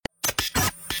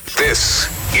This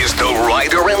is the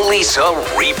Ryder and Lisa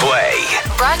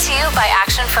replay. Brought to you by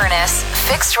Action Furnace.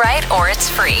 Fixed right or it's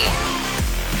free.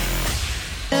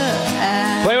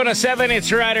 Play 107,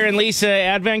 it's Ryder and Lisa.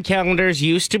 Advent calendars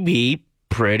used to be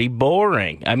pretty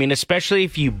boring. I mean, especially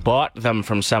if you bought them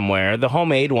from somewhere. The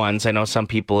homemade ones, I know some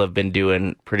people have been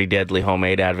doing pretty deadly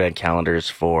homemade Advent calendars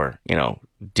for,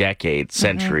 decades,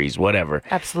 centuries, whatever.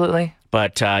 Absolutely.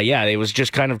 But yeah, it was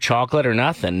just kind of chocolate or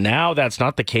nothing. Now that's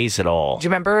not the case at all. Do you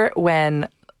remember when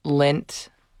Lindt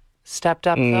stepped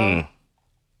up, though?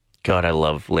 God, I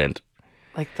love Lindt.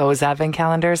 Like those Advent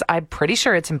calendars. I'm pretty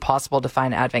sure it's impossible to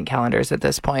find Advent calendars at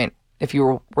this point if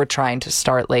you were trying to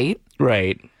start late.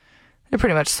 Right. They're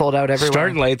pretty much sold out everywhere.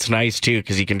 Starting late's nice, too,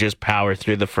 because you can just power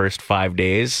through the first 5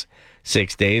 days,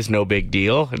 6 days, no big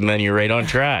deal, and then you're right on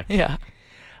track. Yeah.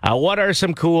 What are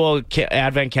some cool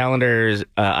Advent calendars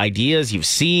ideas you've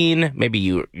seen? Maybe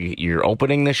you're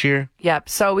opening this year? Yep.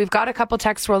 So we've got a couple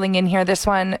texts rolling in here. This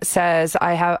one says,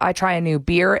 I try a new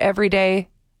beer every day.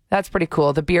 That's pretty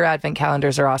cool. The beer Advent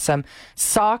calendars are awesome.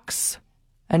 Socks,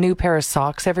 a new pair of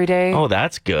socks every day. Oh,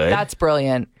 that's good. That's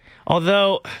brilliant.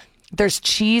 Although, there's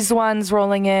cheese ones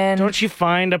rolling in. don't you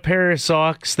find a pair of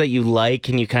socks that you like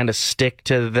and you kind of stick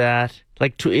to that?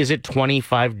 Like, is it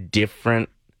 25 different?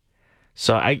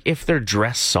 So if they're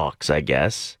dress socks, I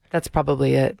guess. That's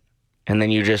probably it. And then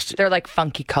you just... They're like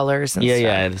funky colors and stuff. stuff.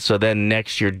 Yeah. So then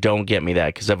next year, don't get me that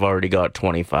because I've already got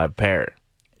 25 pair.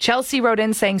 Chelsea wrote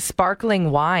in saying sparkling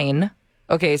wine.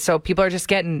 Okay, so people are just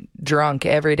getting drunk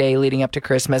every day leading up to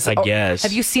Christmas. I guess.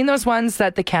 Have you seen those ones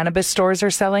that the cannabis stores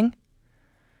are selling?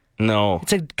 No.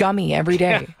 It's a gummy every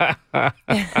day.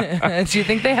 Do you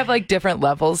think they have like different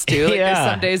levels too? Like Yeah.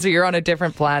 there's some days where you're on a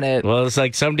different planet. Well, it's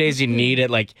like some days you need it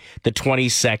like the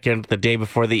 22nd, the day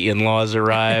before the in-laws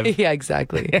arrive. Yeah,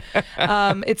 exactly.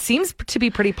 It seems to be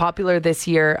pretty popular this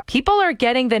year. People are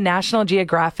getting the National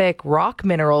Geographic rock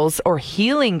minerals or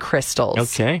healing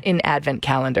crystals in Advent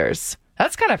calendars.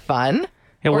 That's kind of fun.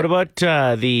 Hey, what about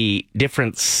the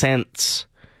different scents?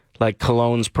 Like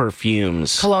colognes,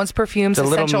 perfumes. The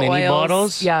little essential mini oils.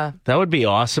 bottles. Yeah. That would be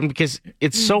awesome because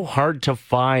it's so hard to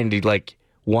find like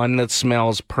one that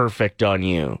smells perfect on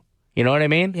you. You know what I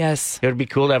mean? Yes. It would be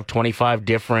cool to have 25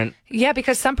 different. Yeah,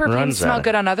 because some Runs perfumes smell at it.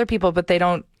 good on other people, but they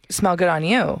don't smell good on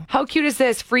you. How cute is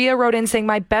this? Freya wrote in saying,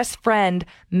 my best friend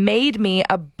made me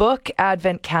a book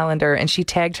Advent calendar, and she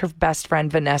tagged her best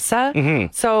friend, Vanessa.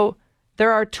 Mm-hmm. So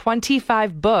there are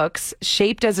 25 books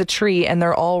shaped as a tree, and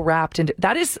they're all wrapped into...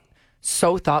 That is...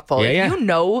 so thoughtful. Yeah. You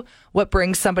know what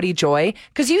brings somebody joy,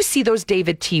 because you see those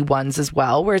David tea ones as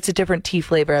well, where it's a different tea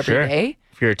flavor every day.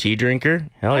 If you're a tea drinker,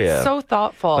 hell yeah. So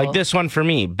thoughtful. Like this one for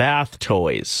me, bath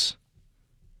toys.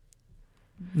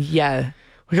 Yeah.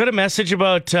 We got a message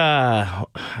about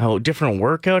different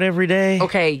workout every day.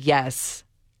 Okay, yes.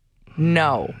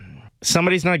 No.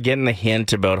 Somebody's not getting the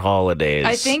hint about holidays.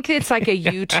 I think it's like a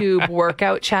YouTube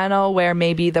workout channel where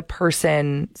maybe the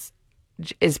person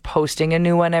is posting a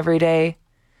new one every day.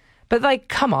 But like,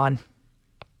 come on.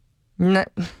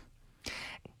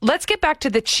 Let's get back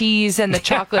to the cheese and the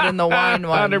chocolate and the wine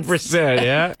ones. 100%,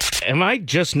 yeah. Am I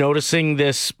just noticing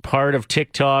this part of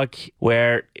TikTok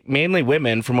where mainly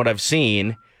women, from what I've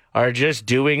seen, are just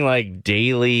doing like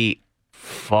daily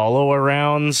follow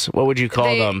arounds? What would you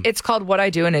call them? It's called What I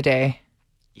Do in a Day.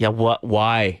 Yeah,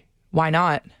 why? Why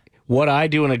not? What I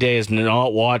do in a day is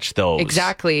not watch those.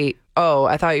 Exactly. Oh,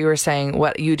 I thought you were saying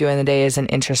what you do in the day isn't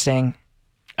interesting.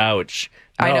 Ouch.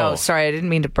 I know. No. Sorry, I didn't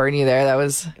mean to burn you there. That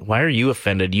was... Why are you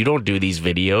offended? You don't do these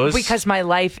videos. Because my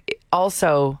life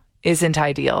also isn't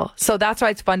ideal. So that's why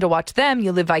it's fun to watch them.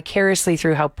 You live vicariously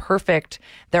through how perfect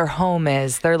their home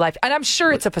is, their life. And I'm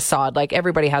sure it's a facade. Like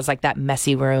everybody has like that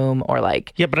messy room or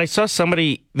like... Yeah, but I saw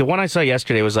somebody, the one I saw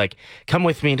yesterday was like, come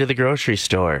with me to the grocery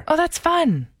store. Oh, that's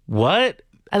fun. What?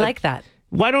 I like that.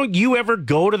 Why don't you ever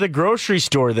go to the grocery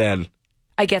store then?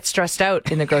 I get stressed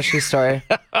out in the grocery store.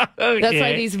 That's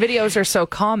why these videos are so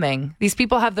calming. These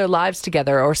people have their lives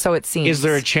together, or so it seems. Is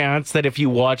there a chance that if you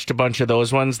watched a bunch of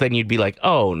those ones, then you'd be like,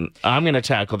 oh, I'm going to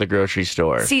tackle the grocery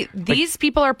store? See, these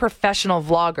people are professional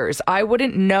vloggers. I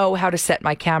wouldn't know how to set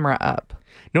my camera up.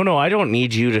 No, I don't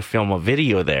need you to film a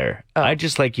video there. Oh. I'd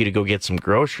just like you to go get some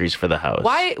groceries for the house.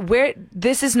 Why? Where?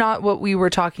 This is not what we were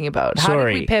talking about. How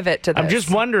Sorry. did we pivot to this? I'm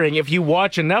just wondering if you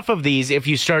watch enough of these, if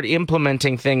you start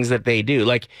implementing things that they do,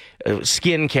 like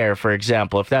skincare, for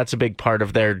example, if that's a big part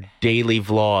of their daily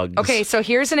vlogs. Okay, so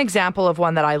here's an example of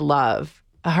one that I love.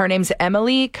 Her name's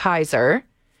Emily Kaiser.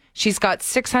 She's got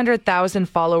 600,000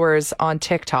 followers on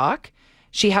TikTok.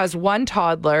 She has one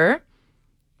toddler.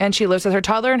 and she lives with her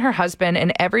toddler and her husband.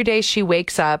 And every day she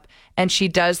wakes up and she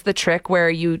does the trick where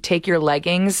you take your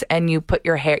leggings and you put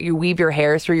your hair, you weave your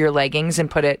hair through your leggings and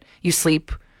you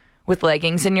sleep with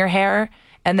leggings in your hair.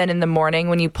 And then in the morning,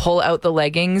 when you pull out the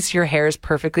leggings, your hair is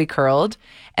perfectly curled.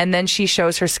 And then she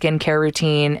shows her skincare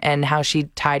routine and how she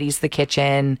tidies the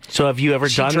kitchen. So have you ever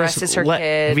done dresses this? her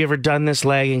kid. Have you ever done this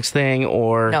leggings thing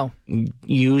or No.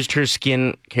 used her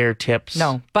skincare tips?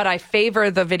 No, but I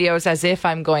favor the videos as if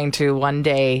I'm going to one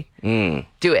day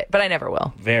do it, but I never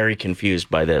will. Very confused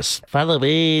by this. Follow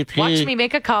me. Watch me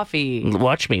make a coffee.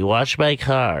 Watch me wash my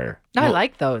car. I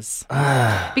like those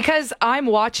because I'm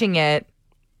watching it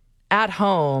at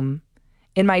home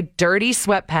in my dirty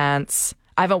sweatpants.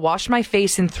 I haven't washed my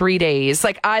face in 3 days.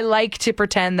 Like, I like to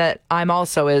pretend that I'm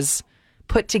also as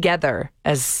put together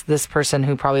as this person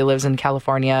who probably lives in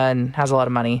California and has a lot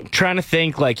of money. Trying to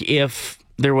think, like, if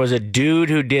there was a dude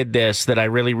who did this that I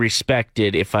really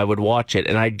respected, if I would watch it,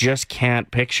 and I just can't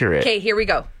picture it. Okay, here we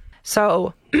go.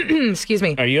 So, excuse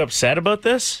me. Are you upset about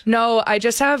this? No, I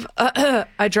just have,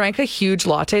 I drank a huge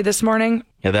latte this morning.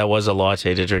 Yeah, that was a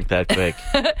latte to drink that quick.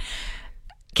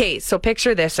 Okay, so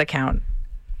picture this account.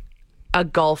 A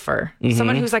golfer,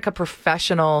 someone who's like a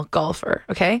professional golfer,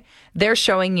 okay? They're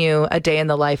showing you a day in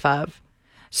the life of.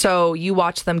 So you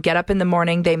watch them get up in the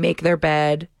morning, they make their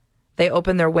bed, they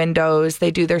open their windows,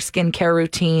 they do their skincare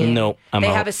routine. No, I'm They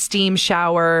out. have a steam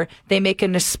shower, they make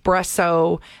an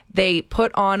espresso, they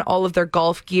put on all of their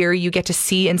golf gear. You get to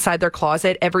see inside their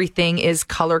closet. Everything is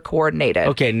color coordinated.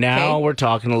 Okay, now we're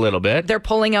talking a little bit. They're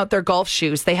pulling out their golf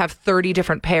shoes. They have 30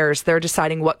 different pairs. They're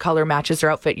deciding what color matches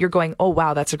their outfit. You're going, oh,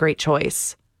 wow, that's a great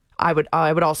choice. I would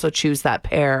also choose that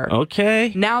pair.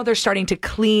 Okay. Now they're starting to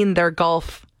clean their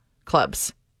golf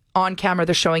clubs. On camera,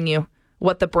 they're showing you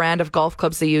what the brand of golf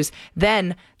clubs they use.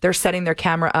 Then they're setting their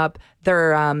camera up.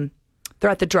 They're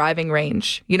at the driving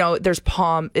range. You know, there's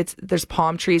palm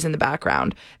trees in the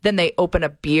background. Then they open a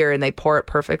beer and they pour it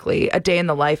perfectly. A day in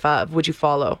the life of. Would you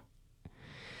follow?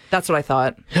 That's what I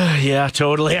thought. Yeah,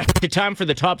 totally. Time for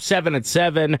the top 7 at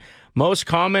 7. Most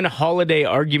common holiday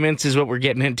arguments is what we're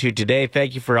getting into today.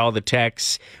 Thank you for all the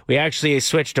texts. We actually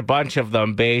switched a bunch of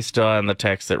them based on the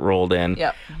texts that rolled in.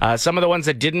 Yep. Some of the ones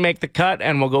that didn't make the cut,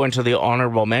 and we'll go into the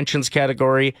honorable mentions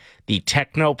category. The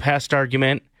techno pest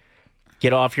argument.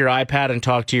 Get off your iPad and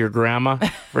talk to your grandma,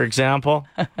 for example.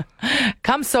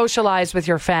 Come socialize with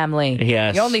your family.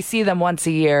 Yes. You only see them once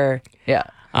a year. Yeah.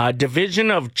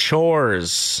 Division of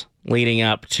chores leading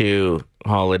up to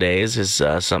holidays is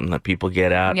something that people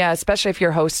get at. Yeah, especially if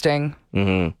you're hosting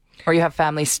or you have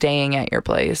family staying at your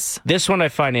place. This one I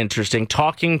find interesting.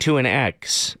 Talking to an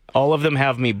ex. All of them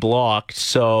have me blocked,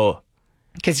 so...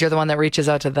 Because you're the one that reaches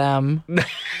out to them.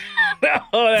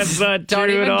 Oh, that's not Don't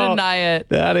true even at all. deny it.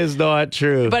 That is not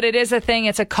true. But it is a thing.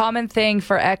 It's a common thing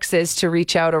for exes to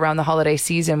reach out around the holiday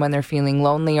season when they're feeling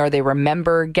lonely or they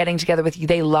remember getting together with you.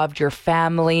 They loved your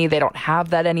family. They don't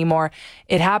have that anymore.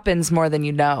 It happens more than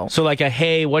you know. So like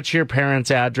hey, what's your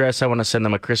parents' address? I want to send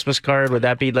them a Christmas card. Would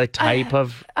that be like type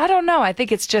of... I don't know. I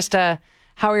think it's just how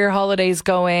are your holidays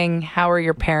going? How are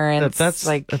your parents? That's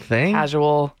like a thing?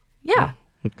 Casual. Yeah.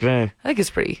 Okay. I think it's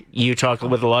pretty. You talk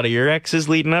with a lot of your exes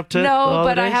leading up to No,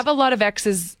 but I holidays? have a lot of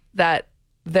exes that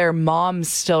their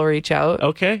moms still reach out.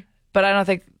 Okay. But I don't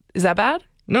think, is that bad?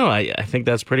 No, I think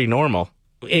that's pretty normal.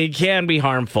 It can be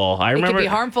harmful. I It remember... can be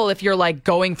harmful if you're like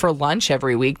going for lunch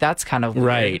every week. That's kind of weird.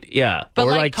 Right, yeah. But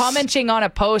Or like commenting on a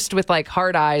post with like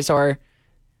heart eyes or,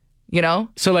 you know?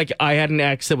 So like I had an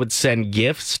ex that would send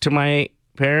gifts to my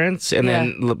parents, and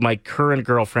then my current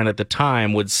girlfriend at the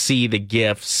time would see the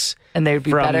gifts And they would be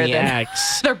from better the than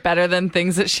ex. they're better than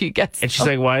things that she gets. And she's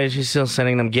like, why is she still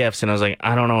sending them gifts? And I was like,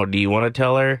 I don't know. Do you want to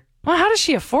tell her? Well, how does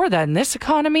she afford that in this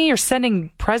economy? You're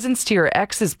sending presents to your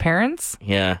ex's parents?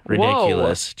 Yeah,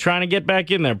 ridiculous. Trying to get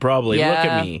back in there, probably. Look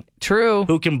at me. True.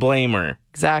 Who can blame her?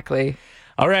 Exactly.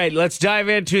 All right, let's dive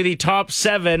into the top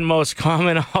 7 most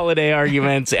common holiday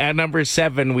arguments. At number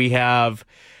 7, we have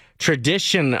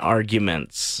tradition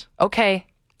arguments. Okay.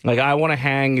 Like, I want to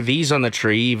hang these on the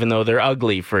tree, even though they're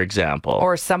ugly, for example.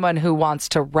 Or someone who wants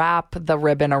to wrap the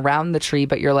ribbon around the tree,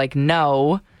 but you're like,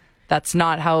 no, that's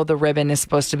not how the ribbon is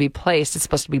supposed to be placed. It's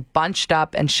supposed to be bunched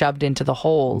up and shoved into the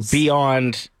holes.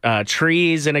 Beyond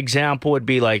trees, an example would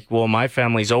be like, well, my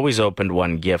family's always opened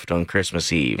one gift on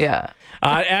Christmas Eve. Yeah.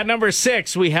 At number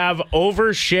 6, we have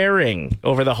oversharing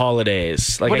over the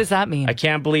holidays. Like, What does that mean? I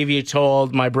can't believe you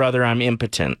told my brother I'm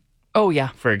impotent, Oh, yeah.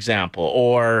 for example.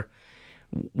 Or,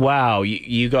 wow,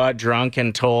 you got drunk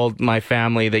and told my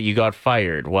family that you got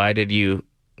fired. Why did you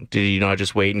not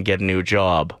just wait and get a new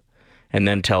job and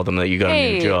then tell them that you got a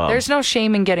new Hey, job? there's no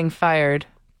shame in getting fired.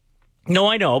 No,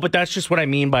 I know, but that's just what I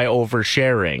mean by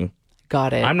oversharing.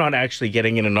 Got it. I'm not actually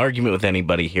getting in an argument with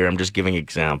anybody here. I'm just giving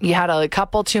examples. You had a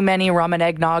couple too many rum and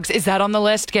eggnogs. Is that on the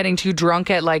list? Getting too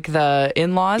drunk at like the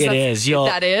in-laws? It is.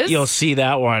 That is? You'll see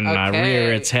that one Okay.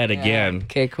 rear its head again.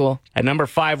 Okay, cool. At number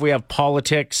 5, we have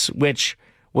politics, which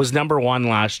was number 1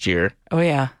 last year Oh,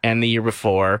 yeah. and the year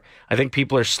before. I think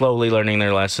people are slowly learning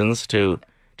their lessons to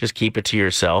just keep it to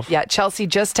yourself. Yeah, Chelsea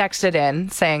just texted in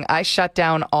saying, I shut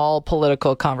down all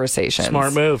political conversations.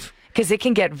 Smart move. Because it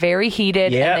can get very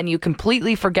heated, Yeah. and then you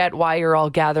completely forget why you're all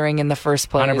gathering in the first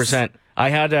place. 100%. I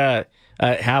had to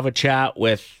have a chat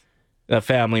with a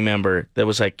family member that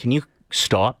was like, can you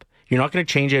stop? You're not going to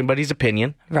change anybody's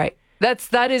opinion. Right.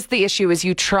 That is the issue, is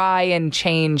you try and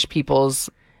change people's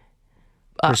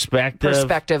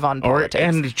perspective on politics.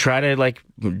 And try to like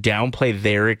downplay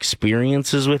their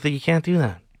experiences with it. You can't do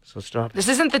that. So stop. This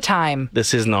isn't the time.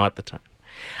 This is not the time.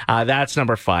 That's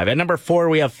number 5. At number 4,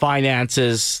 we have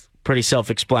finances. Pretty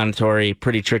self-explanatory,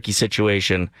 pretty tricky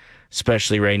situation,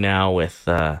 especially right now with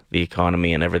the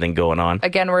economy and everything going on.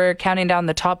 Again, we're counting down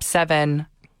the top 7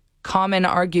 common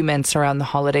arguments around the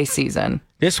holiday season.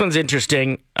 This one's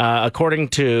interesting. According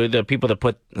to the people that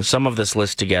put some of this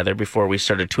list together before we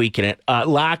started tweaking it,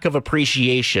 lack of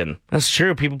appreciation. That's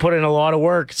true. People put in a lot of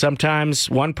work. Sometimes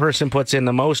one person puts in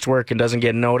the most work and doesn't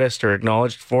get noticed or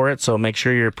acknowledged for it, so make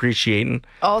sure you're appreciating.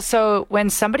 Also, when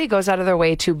somebody goes out of their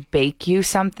way to bake you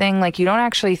something, like you don't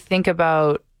actually think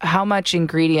about how much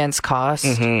ingredients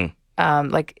cost.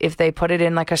 Like if they put it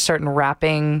in like a certain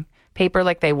wrapping paper,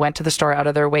 like they went to the store out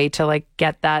of their way to like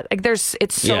get that. Like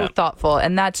it's so thoughtful,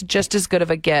 and that's just as good of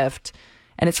a gift,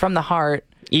 and it's from the heart.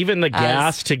 Even the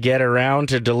gas to get around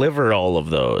to deliver all of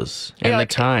those and the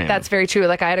time. That's very true.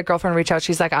 Like I had a girlfriend reach out.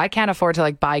 She's like, I can't afford to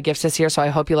like buy gifts this year, so I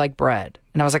hope you like bread.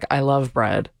 And I was like, I love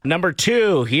bread. Number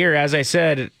 2 here, as I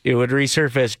said, it would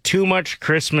resurface too much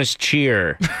Christmas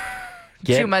cheer.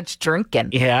 Too much drinking.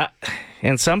 Yeah.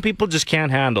 And some people just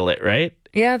can't handle it, right?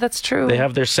 Yeah, that's true. They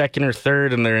have their second or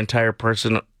third and their entire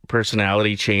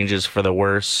personality changes for the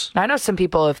worse. I know some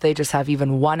people, if they just have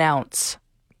even 1 ounce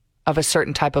of a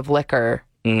certain type of liquor,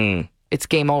 it's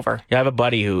game over. I have a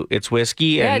buddy who it's whiskey.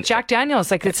 Yeah, and Jack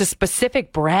Daniels. Like it's a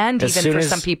specific brand As even soon for as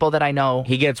some people that I know.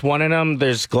 he gets one of them,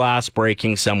 there's glass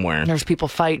breaking somewhere. There's people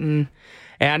fighting.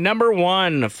 And number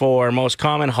 1 for most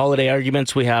common holiday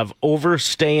arguments, we have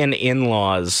overstaying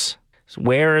in-laws.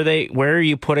 Where are they? Where are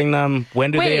you putting them?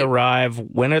 When do they arrive?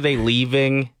 When are they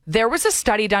leaving? There was a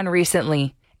study done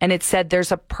recently, and it said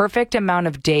there's a perfect amount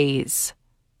of days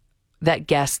that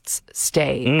guests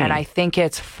stay, and I think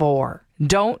it's 4.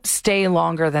 Don't stay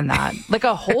longer than that. Like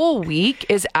a whole week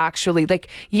is actually like,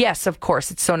 yes, of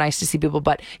course, it's so nice to see people,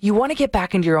 but you want to get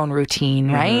back into your own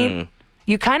routine, right?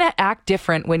 You kind of act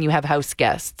different when you have house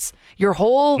guests. Your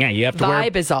whole you have to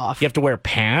vibe is off. You have to wear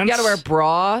pants. You got to wear a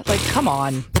bra. Like, come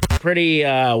on. Pretty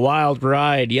wild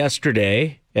ride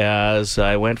yesterday as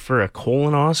I went for a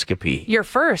colonoscopy. Your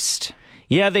first.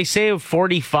 Yeah, they say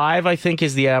 45, I think,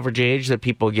 is the average age that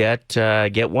people get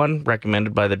one,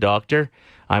 recommended by the doctor.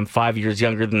 I'm 5 years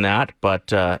younger than that, but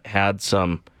had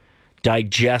some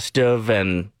digestive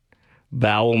and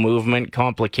bowel movement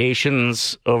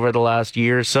complications over the last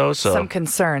year or so. Some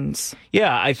concerns.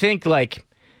 Yeah, I think like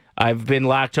I've been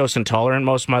lactose intolerant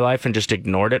most of my life and just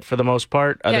ignored it for the most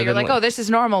part. Yeah, you're like, oh, this is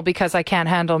normal because I can't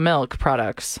handle milk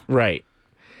products. Right.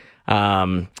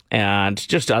 And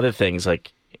just other things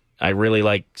like I really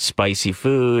like spicy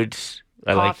food.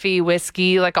 Coffee,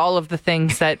 whiskey, like all of the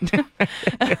things that...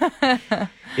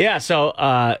 Yeah, so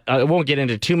I won't get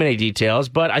into too many details,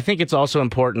 but I think it's also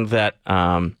important that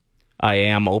I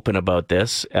am open about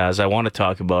this, as I want to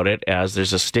talk about it, as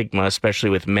there's a stigma,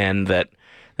 especially with men, that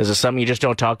this is something you just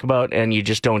don't talk about and you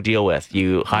just don't deal with.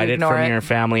 You hide it from your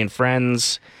family and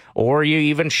friends, or you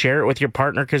even share it with your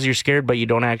partner because you're scared, but you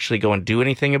don't actually go and do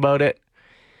anything about it.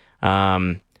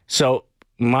 So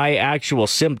my actual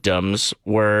symptoms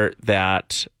were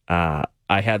that I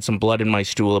had some blood in my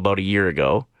stool about a year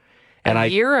ago. And a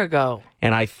year ago.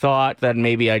 And I thought that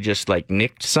maybe I just like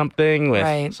nicked something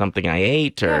with something I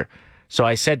ate, or so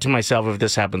I said to myself, if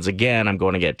this happens again, I'm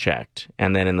going to get checked.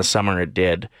 And then in the summer it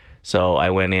did. So I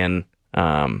went in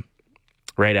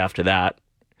right after that.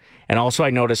 And also I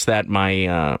noticed that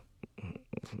my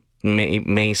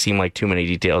may seem like too many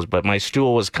details, but my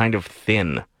stool was kind of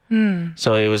thin.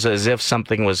 So it was as if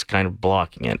something was kind of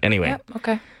blocking it. Anyway. Yep,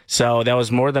 okay. So that was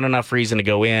more than enough reason to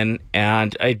go in.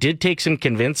 And I did take some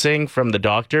convincing from the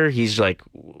doctor. He's like,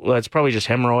 well, it's probably just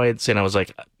hemorrhoids. And I was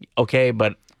like, okay,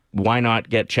 but why not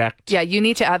get checked? Yeah, you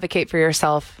need to advocate for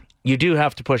yourself. You do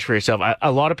have to push for yourself.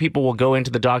 A lot of people will go into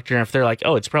the doctor and if they're like,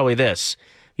 oh, it's probably this,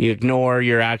 You ignore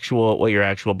what your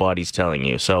actual body's telling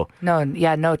you. So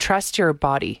No, trust your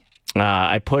body.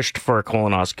 I pushed for a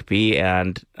colonoscopy,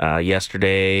 and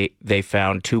yesterday they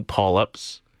found 2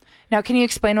 polyps. Now, can you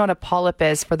explain what a polyp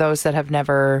is for those that have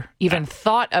never even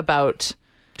thought about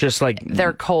Just like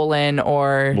their colon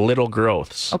or... little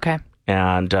growths. Okay.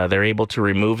 And they're able to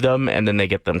remove them, and then they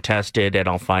get them tested, and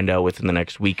I'll find out within the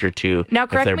next week or 2 Now,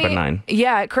 if they're benign.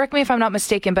 Yeah, correct me if I'm not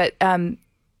mistaken, but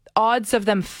odds of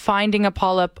them finding a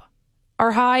polyp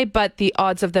are high, but the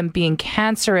odds of them being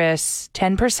cancerous,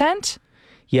 10%?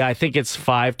 Yeah, I think it's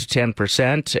 5 to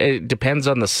 10%. It depends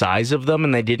on the size of them,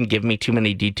 and they didn't give me too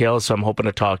many details, so I'm hoping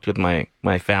to talk with my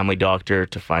family doctor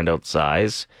to find out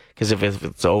size. Because if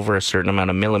it's over a certain amount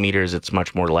of millimeters, it's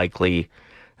much more likely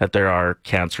that there are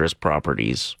cancerous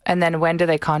properties. And then when do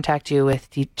they contact you with...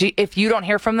 If you don't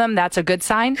hear from them, that's a good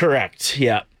sign? Correct,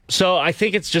 yeah. So I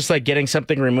think it's just like getting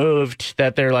something removed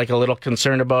that they're like a little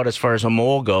concerned about as far as a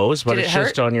mole goes, but Did it it's hurt?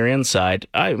 just on your inside.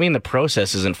 I mean, the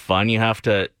process isn't fun. You have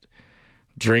to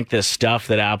drink this stuff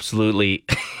that absolutely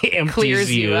empties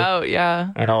Clears you out,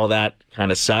 yeah. and all that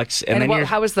kind of sucks. And then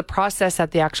how was the process at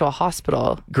the actual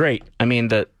hospital? great. I mean,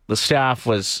 the staff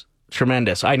was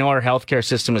tremendous. I know our healthcare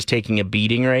system is taking a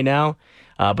beating right now,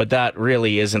 but that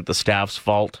really isn't the staff's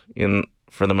fault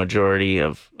for the majority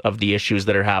of the issues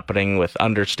that are happening with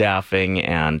understaffing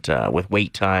and with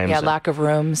wait times. Yeah, lack of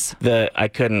rooms. I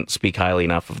couldn't speak highly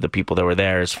enough of the people that were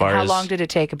there as far How as long did it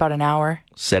take? About an hour?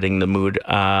 setting the mood.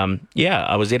 Yeah,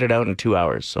 I was in and out in 2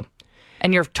 hours. So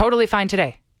And you're totally fine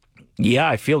today? yeah,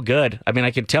 I feel good. I mean,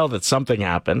 I can tell that something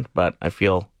happened, but I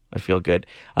feel good.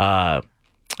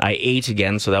 I ate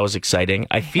again, so that was exciting.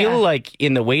 I feel like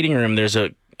in the waiting room, there's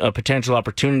a potential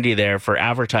opportunity there for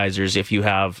advertisers if you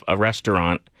have a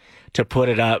restaurant to put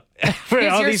it up. For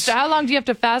all these, How long do you have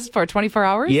to fast for? 24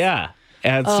 hours? yeah.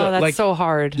 And so, that's like, so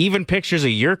hard. even pictures of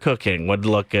your cooking would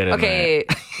look good in there. Okay,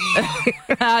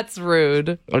 that's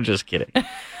rude. I'm just kidding.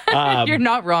 You're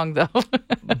not wrong, though.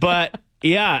 But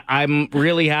yeah, I'm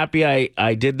really happy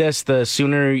I did this. The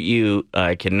sooner you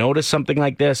can notice something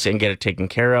like this and get it taken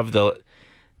care of, the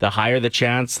higher the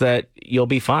chance that you'll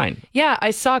be fine. Yeah,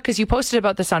 I saw, because you posted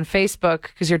about this on Facebook,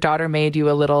 because your daughter made you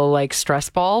a little like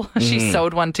stress ball. She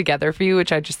sewed one together for you,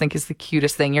 which I just think is the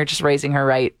cutest thing. You're just raising her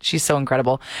right. She's so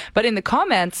incredible. But in the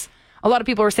comments, a lot of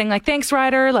people were saying like, thanks,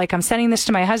 Ryder. Like, I'm sending this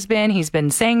to my husband. He's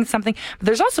been saying something. But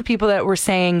there's also people that were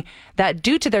saying that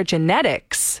due to their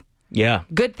genetics, Yeah.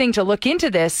 good thing to look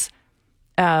into this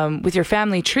with your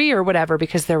family tree or whatever,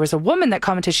 because there was a woman that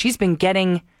commented she's been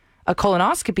getting a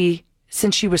colonoscopy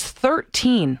since she was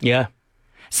 13. Yeah.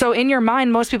 So in your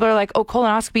mind, most people are like, oh,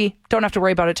 colonoscopy, don't have to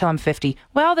worry about it till I'm 50.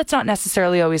 Well, that's not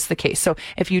necessarily always the case. So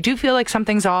if you do feel like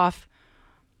something's off,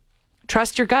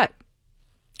 trust your gut.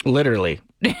 Literally.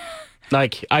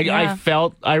 Like,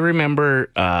 I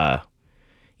remember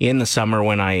in the summer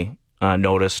when I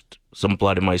noticed some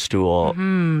blood in my stool.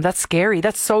 That's scary.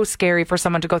 That's so scary for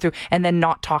someone to go through and then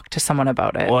not talk to someone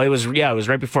about it. Well, it was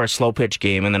right before a slow pitch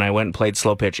game, and then I went and played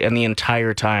slow pitch, and the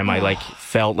entire time I like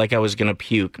felt like I was gonna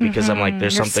puke because I'm like,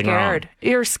 there's You're something scared.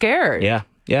 wrong. You're scared.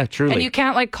 Yeah, truly. And you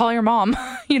can't like call your mom,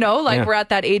 Yeah. we're at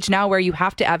that age now where you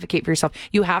have to advocate for yourself.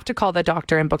 You have to call the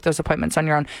doctor and book those appointments on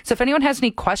your own. So if anyone has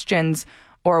any questions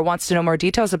or wants to know more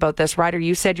details about this, Ryder,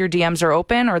 you said your DMs are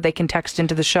open or they can text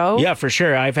into the show. Yeah, for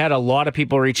sure. I've had a lot of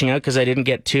people reaching out because I didn't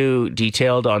get too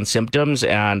detailed on symptoms,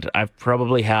 and I've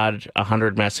probably had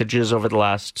 100 messages over the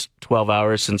last 12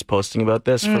 hours since posting about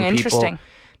this from people interesting.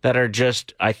 that are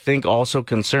just, I think, also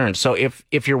concerned. So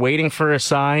if you're waiting for a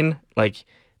sign, like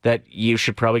that you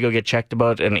should probably go get checked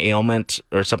about an ailment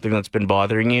or something that's been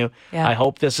bothering you, Yeah. I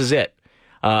hope this is it.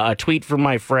 A tweet from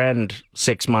my friend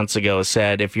 6 months ago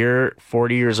said, if you're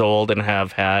 40 years old and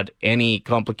have had any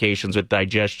complications with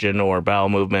digestion or bowel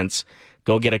movements,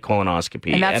 go get a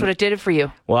colonoscopy. And that's what it did for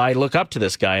you. Well, I look up to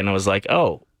this guy and I was like,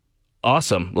 oh,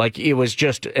 awesome. Like, it was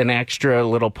just an extra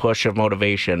little push of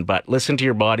motivation. But listen to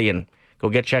your body and go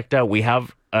get checked out. We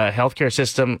have a healthcare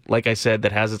system, like I said,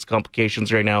 that has its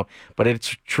complications right now. But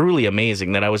it's truly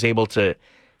amazing that I was able to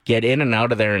get in and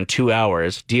out of there in 2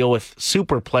 hours, deal with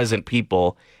super pleasant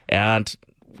people, and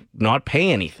not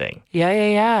pay anything.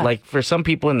 Yeah. Like, for some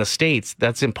people in the States,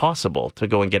 that's impossible to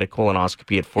go and get a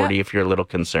colonoscopy at 40 if you're a little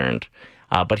concerned.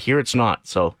 But here it's not.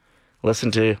 So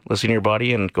listen to your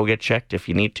body and go get checked if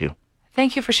you need to.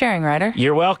 Thank you for sharing, Ryder.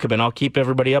 You're welcome, and I'll keep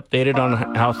everybody updated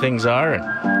on how things are,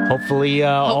 and hopefully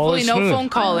all is no smooth. phone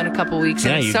call in a couple weeks.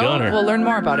 Yeah, and you so got her. we'll learn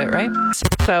more about it, right?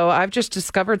 So I've just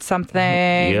discovered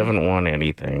something. You haven't won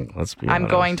anything. Let's be honest. I'm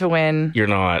going to win. You're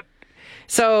not.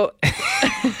 So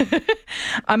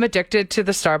I'm addicted to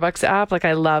the Starbucks app. Like,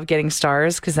 I love getting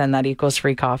stars because then that equals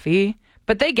free coffee.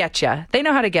 But they get you. They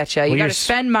know how to get you. You Well, got you're to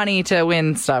spend money to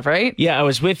win stuff, right? Yeah, I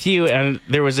was with you, and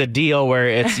there was a deal where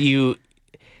it's you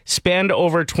spend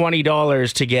over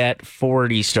 $20 to get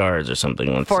 40 stars or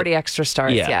something. 40 extra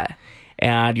stars, yeah.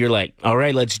 And you're like, all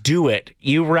right, let's do it.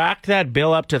 You racked that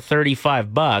bill up to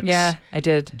 $35. Yeah, I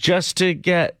did. Just to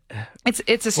get It's a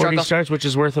 40 struggle. stars, which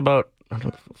is worth about, I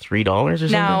don't know, $3 or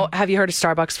something. Now, have you heard of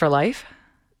Starbucks for Life?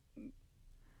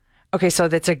 Okay, so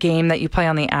that's a game that you play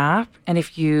on the app, and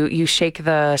if you shake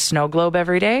the snow globe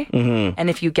every day, and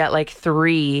if you get like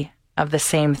 3 of the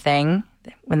same thing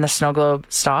when the snow globe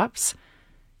stops,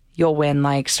 you'll win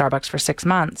like Starbucks for 6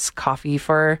 months, coffee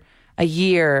for a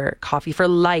year, coffee for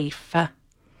life.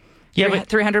 Yeah, but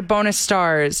 300 bonus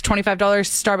stars, $25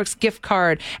 Starbucks gift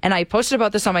card. And I posted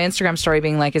about this on my Instagram story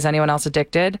being like, is anyone else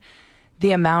addicted?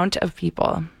 The amount of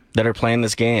people that are playing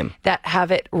this game. that have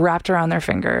it wrapped around their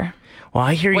finger. Well,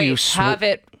 I hear you. Wait, have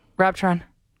it wrapped around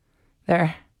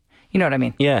there. You know what I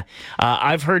mean? Yeah.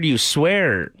 I've heard you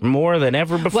swear more than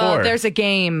ever before. Well, there's a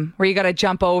game where you got to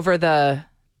jump over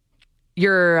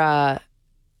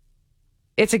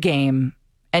it's a game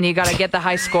and you got to get the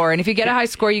high score. And if you get a high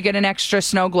score, you get an extra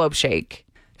snow globe shake.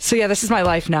 So yeah, this is my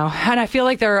life now. And I feel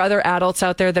like there are other adults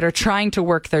out there that are trying to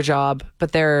work their job,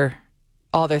 but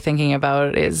all they're thinking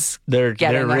about is they're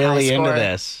getting a high really into score.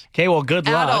 this. Okay, well, good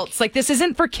luck. Adults, like this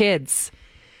isn't for kids.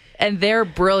 And they're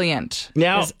brilliant.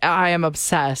 Now- 'Cause I am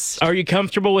obsessed. Are you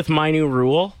comfortable with my new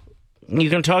rule? You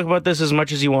can talk about this as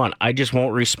much as you want. I just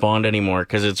won't respond anymore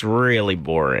because it's really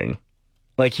boring.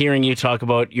 Like hearing you talk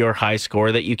about your high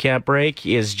score that you can't break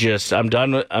is just, I'm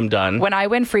done. I'm done. When I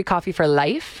win free coffee for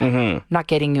life, not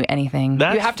getting you anything.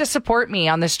 That's- You have to support me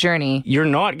on this journey. You're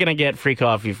not going to get free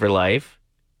coffee for life.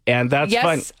 And that's Yes,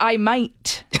 fine. I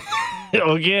might.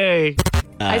 Okay.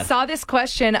 I saw this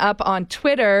question up on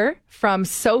Twitter from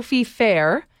Sophie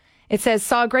Fair. It says,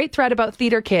 saw a great thread about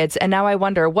theater kids, and now I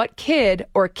wonder, what kid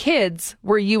or kids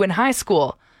were you in high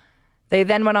school? They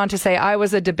then went on to say, I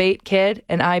was a debate kid,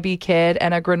 an IB kid,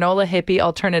 and a granola hippie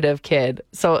alternative kid.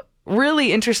 So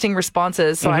really interesting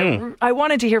responses. So I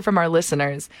wanted to hear from our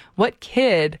listeners. What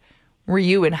kid were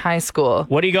you in high school?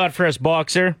 What do you got for us,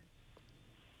 Boxer?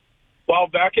 Well,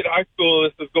 back in high school,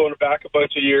 this is going back a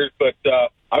bunch of years, but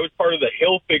I was part of the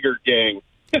Hilfiger gang.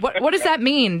 What does that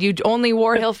mean? You only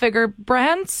wore Hilfiger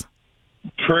brands?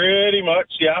 Pretty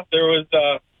much, yeah. There was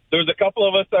a couple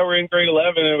of us that were in grade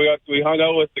 11, and we hung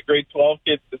out with the grade 12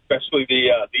 kids, especially the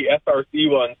SRC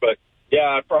ones. But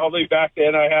yeah, probably back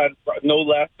then I had no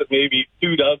less than maybe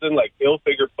 24 like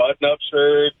Hilfiger button-up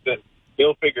shirts and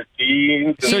Hilfiger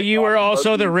jeans. So you were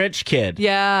also the rich kid.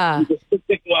 Yeah.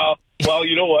 Well,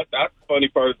 you know what? That's the funny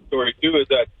part of the story, too, is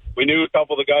that we knew a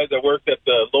couple of the guys that worked at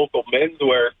the local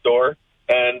menswear store,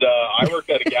 and I worked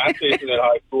at a gas station in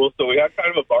high school, so we had kind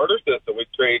of a barter system. We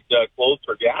trade clothes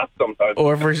for gas sometimes.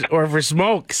 Or for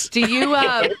smokes. Do you,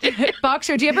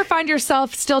 Boxer, do you ever find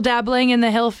yourself still dabbling in the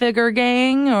Hilfiger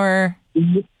gang, or?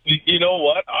 You know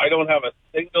what? I don't have a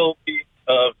single piece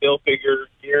of Hilfiger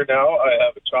gear now. I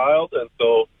have a child, and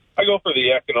so I go for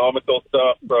the economical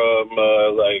stuff from,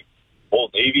 like,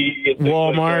 Old Navy and things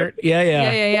Walmart. like that.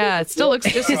 Yeah. It still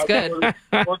looks just as good.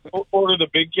 Order the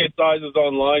big kid sizes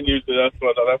online. Usually that's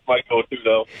my go-to,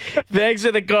 though. Thanks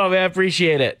for the call, man.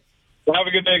 Appreciate it. Have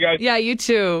a good day, guys. Yeah, you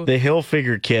too. The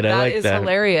Hilfiger kid. I like That is that.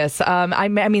 hilarious. I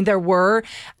mean, there were,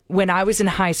 when I was in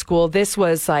high school, this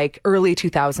was like early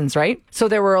 2000s, right? So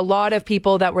there were a lot of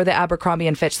people that were the Abercrombie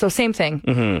and Fitch. So same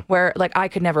thing, where like I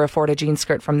could never afford a jean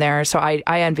skirt from there. So I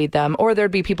envied them. Or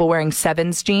there'd be people wearing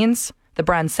Sevens jeans, the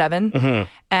brand 7.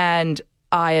 And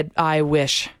I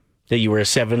wish. That you were a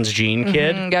Sevens jean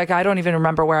kid? Like, I don't even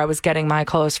remember where I was getting my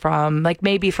clothes from. Like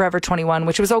maybe Forever 21,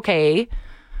 which was okay.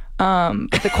 But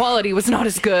the quality was not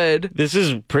as good. This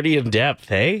is pretty in depth,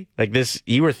 hey? Like this,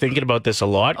 you were thinking about this a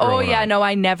lot. Oh growing yeah, up. no,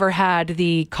 I never had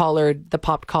the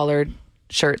popped collared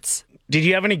shirts. Did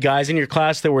you have any guys in your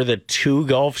class that were the 2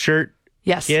 golf shirt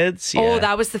Yes. kids? Oh, Yeah.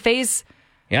 that was the phase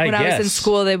Yeah, when I was in guess.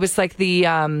 school. It was like the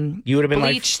You would have been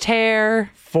bleached hair.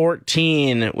 like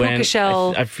 14 when Puka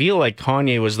shell. I feel like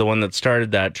Kanye was the one that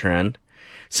started that trend.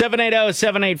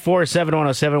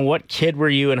 780-784-7107. What kid were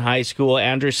you in high school?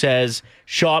 Andrew says,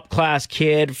 shop class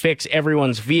kid, fix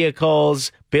everyone's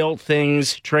vehicles, built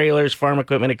things, trailers, farm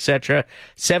equipment, etc.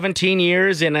 17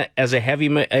 years as a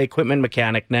heavy equipment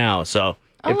mechanic now. So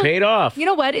It paid off. You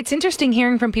know what? It's interesting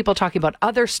hearing from people talking about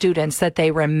other students that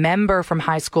they remember from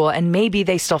high school, and maybe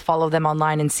they still follow them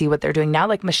online and see what they're doing now.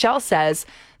 Like Michelle says,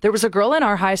 there was a girl in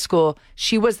our high school.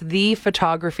 She was the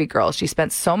photography girl. She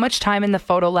spent so much time in the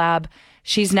photo lab.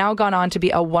 She's now gone on to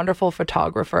be a wonderful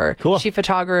photographer. Cool. She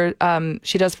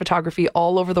does photography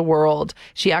all over the world.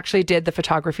 She actually did the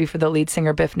photography for the lead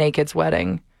singer Biff Naked's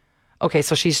wedding. Okay,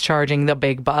 so she's charging the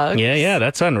big bucks. Yeah,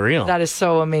 that's unreal. That is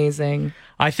so amazing.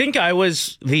 I think I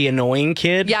was the annoying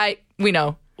kid. Yeah, we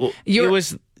know.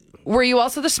 Were you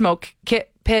also the smoke pit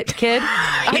kid?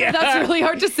 Yeah. That's really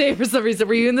hard to say for some reason.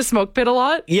 Were you in the smoke pit a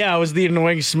lot? Yeah, I was the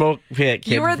annoying smoke pit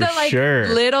kid. You were the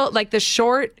little, the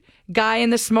short guy in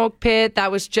the smoke pit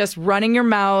that was just running your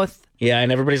mouth. Yeah,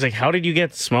 and everybody's like, "How did you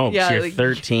get smokes? Yeah, You're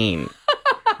 13."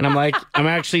 And I'm like, "I'm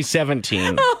actually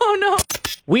 17." Oh no.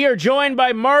 We are joined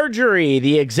by Marjorie,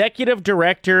 the executive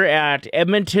director at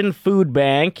Edmonton Food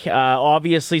Bank.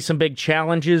 Obviously, some big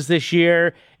challenges this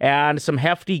year and some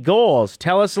hefty goals.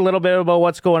 Tell us a little bit about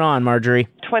what's going on, Marjorie.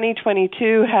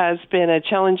 2022 has been a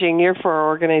challenging year for our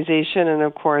organization and,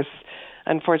 of course,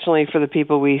 unfortunately for the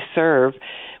people we serve.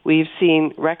 We've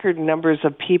seen record numbers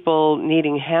of people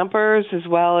needing hampers, as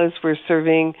well as we're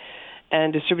serving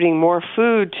and distributing more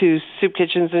food to soup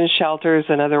kitchens and shelters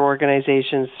and other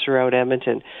organizations throughout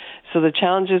Edmonton. So the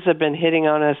challenges have been hitting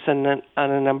on us on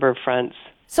a number of fronts.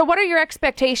 So what are your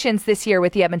expectations this year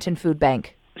with the Edmonton Food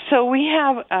Bank? So we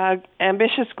have an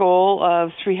ambitious goal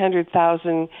of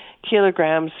 300,000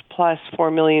 kilograms plus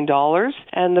 $4 million.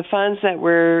 And the funds that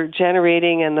we're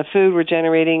generating and the food we're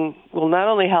generating will not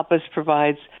only help us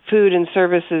provide food and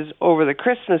services over the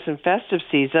Christmas and festive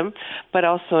season, but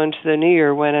also into the new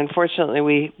year when, unfortunately,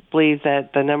 we believe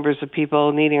that the numbers of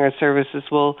people needing our services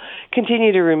will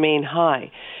continue to remain high.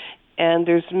 And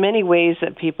there's many ways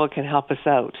that people can help us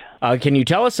out. Can you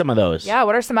tell us some of those? Yeah,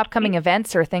 what are some upcoming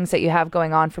events or things that you have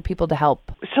going on for people to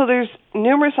help? So there's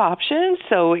numerous options.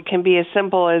 So it can be as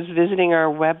simple as visiting our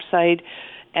website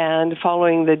and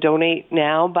following the Donate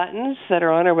Now buttons that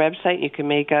are on our website. You can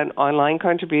make an online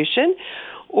contribution.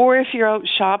 Or if you're out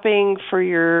shopping for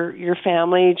your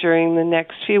family during the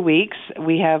next few weeks,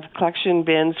 we have collection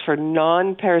bins for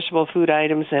non-perishable food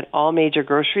items at all major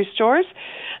grocery stores.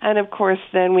 And of course,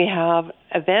 then we have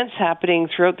events happening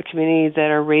throughout the community that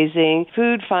are raising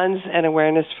food funds and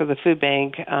awareness for the food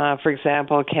bank. For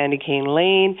example, Candy Cane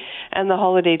Lane and the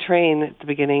Holiday Train at the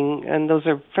beginning, and those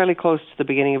are fairly close to the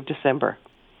beginning of December.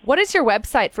 What is your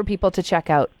website for people to check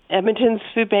out?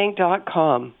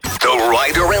 EdmontonsFoodBank.com. The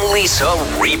Ryder and Lisa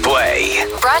replay.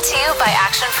 Brought to you by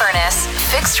Action Furnace.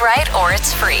 Fixed right or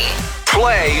it's free.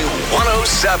 Play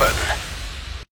 107.